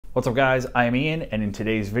What's up guys, I'm Ian, and in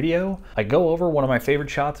today's video, I go over one of my favorite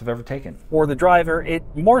shots I've ever taken. For the driver, it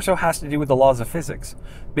more so has to do with the laws of physics.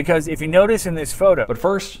 Because if you notice in this photo... But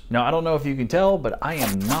first, now I don't know if you can tell, but I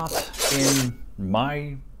am not in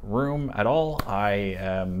my room at all. I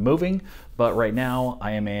am moving, but right now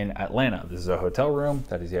I am in Atlanta. This is a hotel room,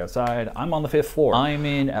 that is the outside. I'm on the 5th floor. I'm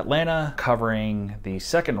in Atlanta covering the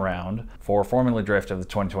second round for Formula Drift of the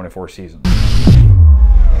 2024 season.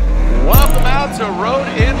 Welcome out to Road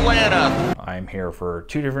Atlanta. I'm here for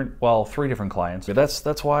three different clients. But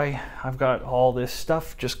that's why I've got all this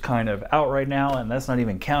stuff just kind of out right now, and that's not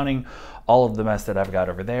even counting all of the mess that I've got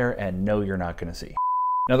over there, and no, you're not gonna see.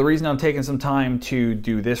 Now, the reason I'm taking some time to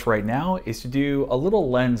do this right now is to do a little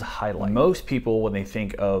lens highlight. Most people, when they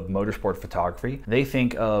think of motorsport photography, they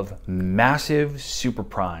think of massive super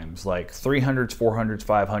primes, like 300s, 400s,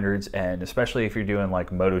 500s, and especially if you're doing like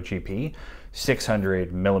MotoGP,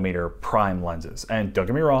 600mm prime lenses. And don't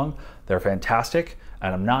get me wrong, they're fantastic,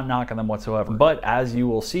 and I'm not knocking them whatsoever. But as you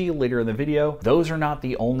will see later in the video, those are not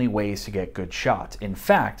the only ways to get good shots. In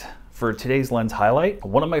fact, for today's lens highlight,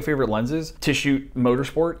 one of my favorite lenses to shoot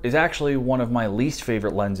motorsport is actually one of my least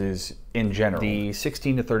favorite lenses in general, the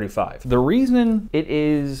 16-35. The reason it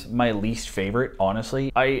is my least favorite,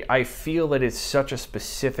 honestly, I feel that it's such a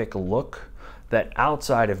specific look that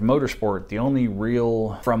outside of motorsport, the only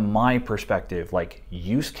real, from my perspective, like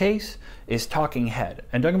use case is talking head.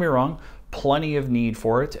 And don't get me wrong, plenty of need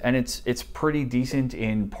for it, and it's pretty decent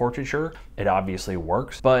in portraiture. It obviously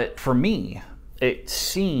works, but for me, it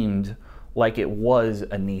seemed like it was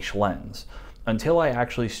a niche lens until I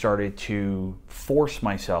actually started to force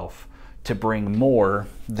myself to bring more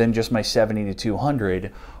than just my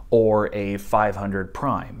 70-200 or a 500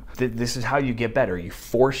 prime. This is how you get better. You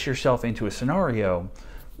force yourself into a scenario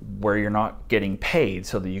where you're not getting paid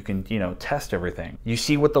so that you can, test everything. You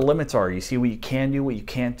see what the limits are, you see what you can do, what you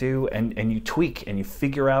can't do, and you tweak and you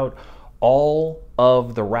figure out all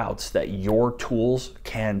of the routes that your tools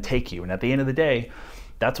can take you. And at the end of the day,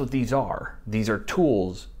 that's what these are. These are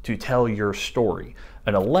tools to tell your story.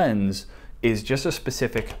 And a lens is just a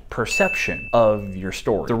specific perception of your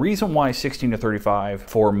story. The reason why 16-35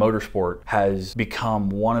 for motorsport has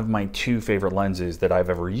become one of my two favorite lenses that I've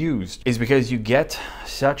ever used is because you get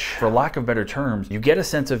such, for lack of better terms, you get a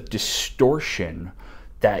sense of distortion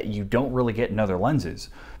that you don't really get in other lenses,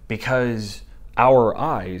 because our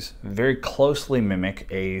eyes very closely mimic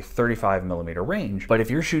a 35mm range. But if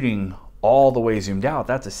you're shooting all the way zoomed out,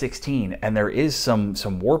 that's a 16, and there is some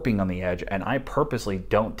warping on the edge, and I purposely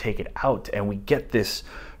don't take it out, and we get this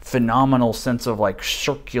phenomenal sense of like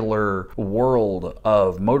circular world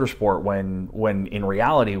of motorsport when in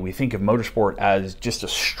reality we think of motorsport as just a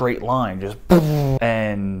straight line, just boom.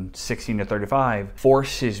 And 16-35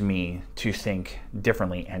 forces me to think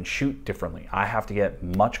differently and shoot differently. I have to get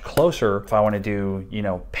much closer. If I want to do,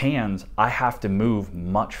 pans, I have to move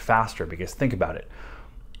much faster, because think about it.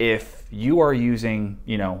 If you are using,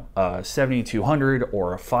 a 70-200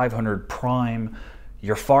 or a 500 prime,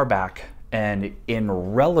 you're far back, and in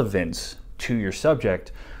relevance to your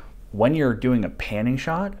subject, when you're doing a panning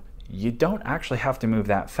shot, you don't actually have to move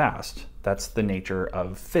that fast. That's the nature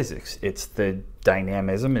of physics. It's the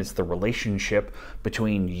dynamism, it's the relationship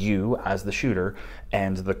between you as the shooter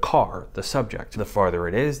and the car, the subject. The farther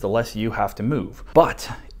it is, the less you have to move. But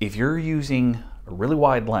if you're using a really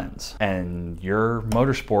wide lens and your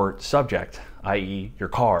motorsport subject, i.e. your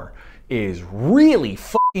car, is really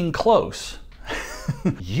fucking close,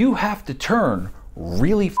 you have to turn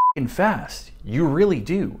really fucking fast. You really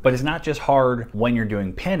do. But it's not just hard when you're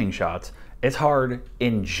doing panning shots, it's hard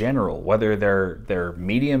in general, whether they're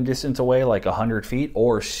medium distance away, like 100 feet,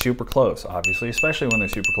 or super close, obviously, especially when they're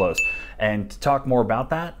super close. And to talk more about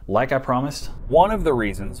that, like I promised, one of the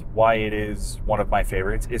reasons why it is one of my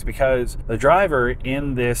favorites is because the driver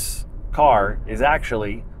in this car is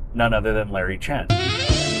actually none other than Larry Chen.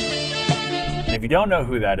 And if you don't know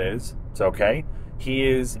who that is, it's okay. He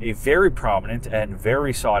is a very prominent and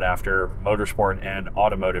very sought after motorsport and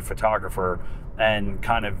automotive photographer and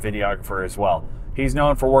kind of videographer as well. He's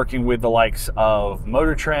known for working with the likes of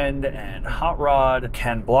Motor Trend and Hot Rod,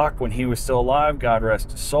 Ken Block when he was still alive, God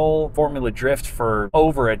rest his soul, Formula Drift for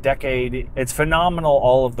over a decade. It's phenomenal,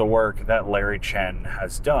 all of the work that Larry Chen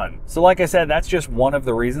has done. So like I said, that's just one of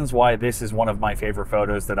the reasons why this is one of my favorite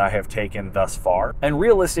photos that I have taken thus far. And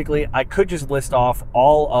realistically, I could just list off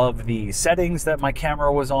all of the settings that my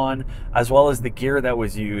camera was on, as well as the gear that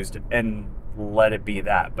was used, and let it be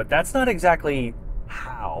that. But that's not exactly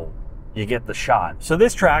how you get the shot. So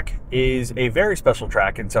this track is a very special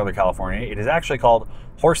track in Southern California. It is actually called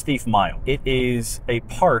Horse Thief Mile. It is a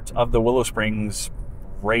part of the Willow Springs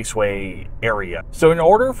Raceway area. So in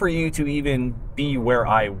order for you to even be where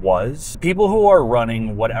I was, people who are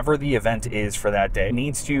running whatever the event is for that day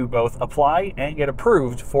needs to both apply and get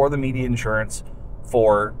approved for the media insurance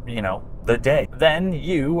for, you know, the day. Then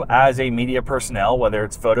you, as a media personnel, whether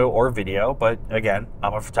it's photo or video, but again,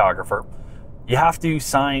 I'm a photographer, you have to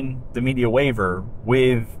sign the media waiver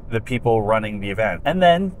with the people running the event. And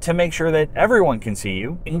then to make sure that everyone can see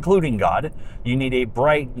you, including God, you need a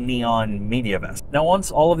bright neon media vest. Now,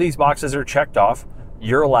 once all of these boxes are checked off,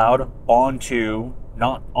 you're allowed onto,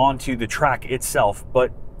 not onto the track itself,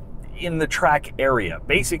 but in the track area.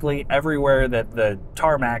 Basically everywhere that the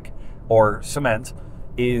tarmac or cement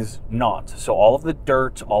is not. So all of the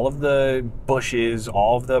dirt, all of the bushes,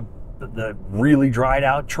 all of the really dried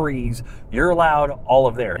out trees, you're allowed all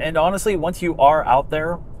of there. And honestly, once you are out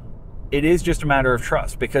there, it is just a matter of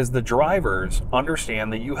trust, because the drivers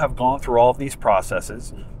understand that you have gone through all of these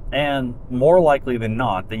processes, and more likely than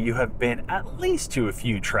not that you have been at least to a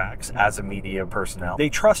few tracks as a media personnel. They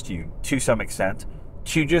trust you to some extent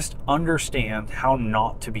to just understand how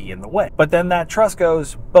not to be in the way. But then that trust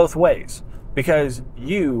goes both ways, because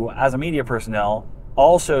you as a media personnel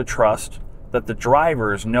also trust that the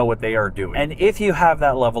drivers know what they are doing. And if you have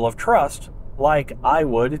that level of trust, like I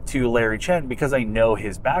would to Larry Chen, because I know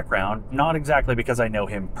his background, not exactly because I know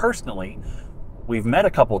him personally, we've met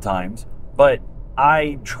a couple times, but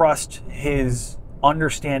I trust his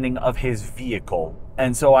understanding of his vehicle,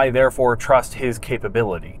 and so I therefore trust his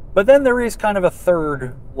capability. But then there is kind of a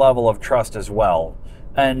third level of trust as well,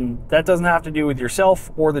 and that doesn't have to do with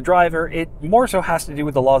yourself or the driver. It more so has to do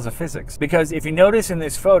with the laws of physics. Because if you notice in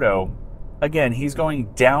this photo, again, he's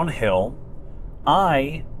going downhill.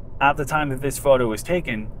 I, at the time that this photo was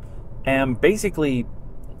taken, am basically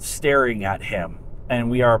staring at him, and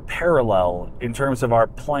we are parallel in terms of our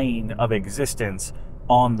plane of existence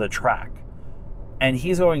on the track. And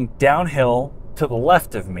he's going downhill to the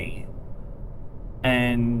left of me,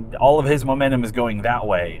 and all of his momentum is going that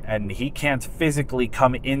way, and he can't physically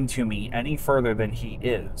come into me any further than he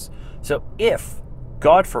is. So if,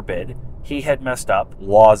 God forbid, he had messed up,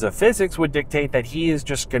 laws of physics would dictate that he is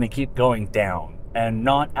just going to keep going down and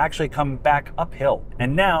not actually come back uphill.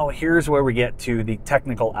 And now here's where we get to the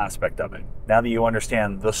technical aspect of it. Now that you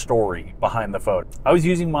understand the story behind the photo. I was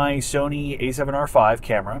using my Sony A7R V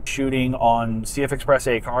camera, shooting on CF Express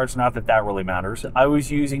A cards, not that that really matters. I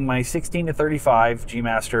was using my 16-35 G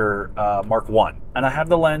Master Mark I, and I have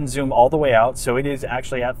the lens zoom all the way out, so it is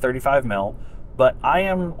actually at 35 mil, but I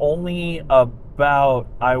am only about,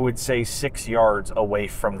 I would say, 6 yards away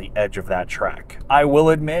from the edge of that track. I will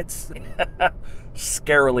admit,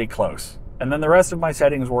 scarily close. And then the rest of my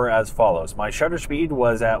settings were as follows. My shutter speed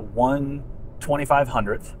was at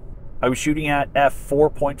 1/2500th. I was shooting at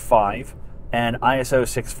f4.5 and ISO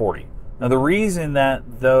 640. Now the reason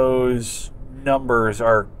that those numbers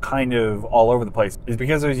are kind of all over the place is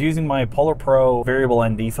because I was using my Polar Pro variable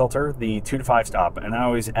ND filter, the 2 to 5 stop, and I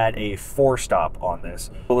was at a 4 stop on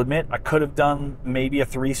this. I'll admit I could have done maybe a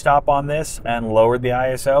 3 stop on this and lowered the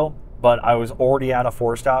ISO, but I was already at a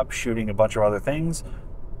 4 stop shooting a bunch of other things.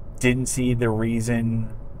 Didn't see the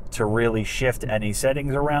reason to really shift any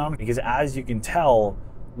settings around, because as you can tell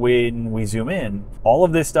when we zoom in, all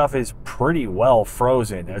of this stuff is pretty well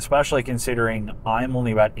frozen, especially considering I'm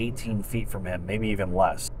only about 18 feet from him, maybe even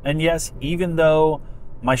less. And yes, even though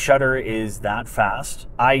my shutter is that fast,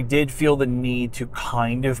 I did feel the need to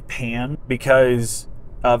kind of pan because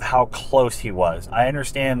of how close he was. I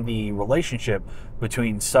understand the relationship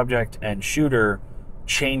between subject and shooter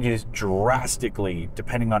changes drastically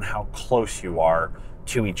depending on how close you are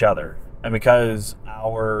to each other. And because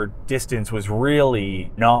our distance was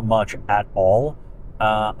really not much at all,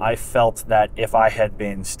 I felt that if I had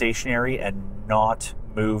been stationary and not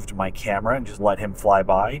moved my camera and just let him fly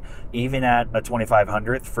by, even at a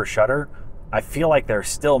 2500th for shutter, I feel like there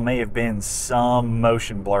still may have been some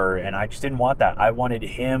motion blur, and I just didn't want that. I wanted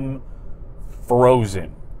him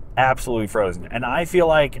frozen, absolutely frozen. And I feel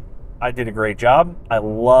like I did a great job. I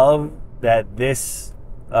love that this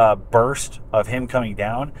burst of him coming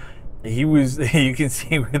down, he was, you can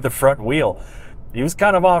see with the front wheel, he was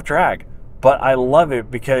kind of off track, but I love it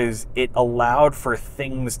because it allowed for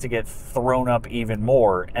things to get thrown up even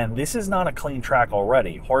more. And this is not a clean track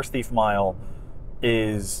already. Horse Thief Mile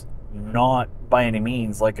is not by any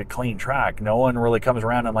means like a clean track. No one really comes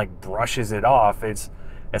around and like brushes it off. It's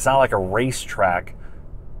not like a race track.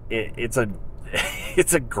 It's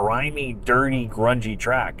a grimy, dirty, grungy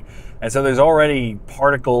track. And so there's already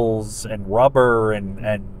particles and rubber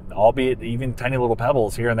and albeit even tiny little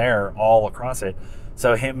pebbles here and there all across it.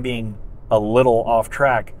 So him being a little off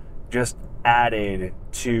track just added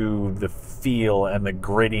to the feel and the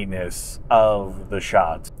grittiness of the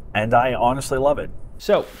shots. And I honestly love it.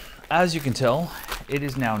 So, as you can tell, it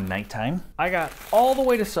is now nighttime. I got all the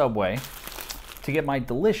way to Subway to get my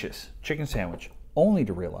delicious chicken sandwich, only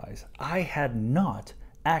to realize I had not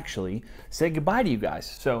actually said goodbye to you guys.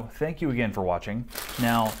 So thank you again for watching.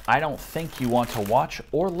 Now, I don't think you want to watch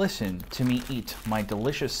or listen to me eat my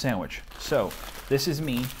delicious sandwich. So this is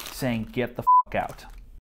me saying get the f*** out.